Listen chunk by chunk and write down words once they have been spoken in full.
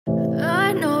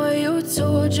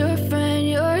told your friend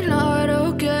you're not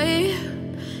okay,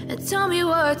 and tell me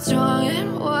what's wrong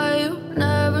and why you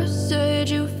never said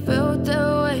you felt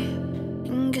that way.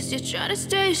 And guess you're trying to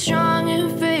stay strong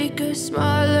and fake a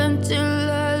smile until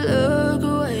I look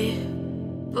away.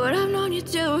 But I've known you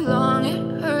too long,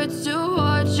 it hurts to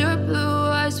watch your blue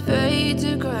eyes fade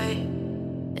to gray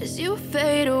as you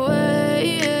fade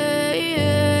away,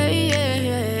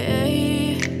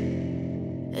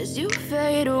 as you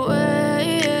fade away.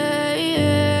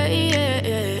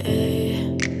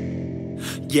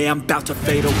 Yeah, I'm about to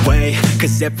fade away,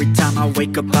 cause every time I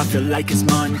wake up I feel like it's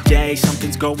Monday.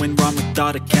 Something's going wrong with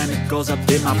all the chemicals up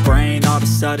in my brain. All of a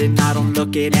sudden I don't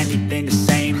look at anything the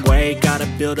same way. Got a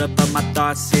buildup of my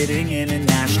thoughts sitting in an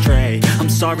ashtray. I'm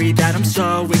sorry that I'm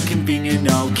so inconvenient,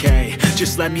 okay.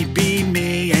 Just let me be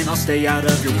me and I'll stay out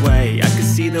of your way. I can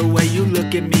see the way you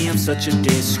look at me, I'm such a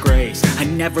disgrace. I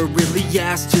never really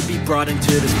asked to be brought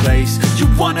into this place. You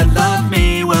wanna love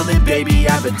me? Well then baby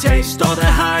I have a taste. All the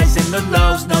highs and the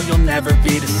lows, no you'll never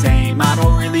be the same. I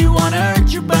don't really wanna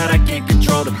hurt you but I can't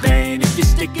control the pain. If you're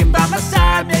sticking by my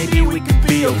side maybe we could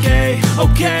be okay.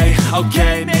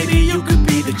 Okay, maybe you could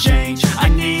be the change I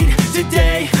need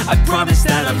today. I promise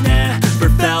that I've never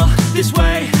felt this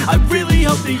way. I really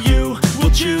hope that you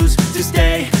will choose to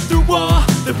stay through all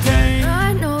the pain.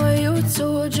 I know you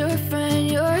told your friend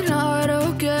you're not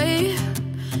okay,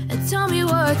 and tell me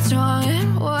what's wrong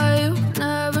and why you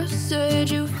never said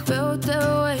you felt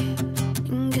that way.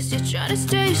 And guess you're trying to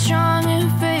stay strong and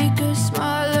fake a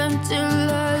smile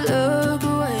until I look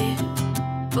away.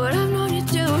 But I've known you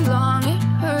too long, it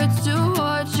hurts to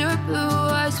watch your blue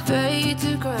eyes fade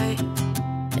to gray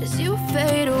as you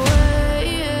fade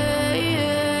away,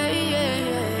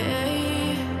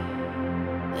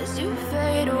 as you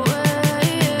fade away,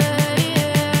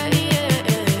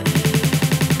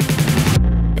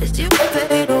 as you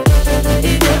fade away.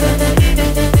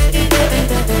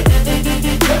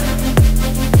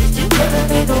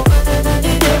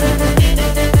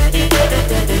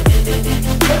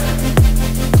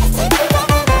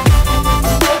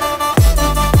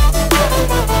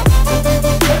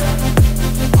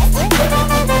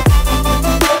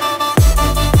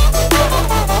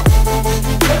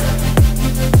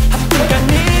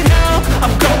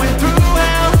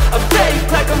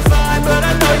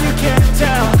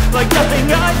 Like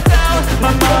nothing I felt,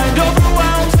 my mind over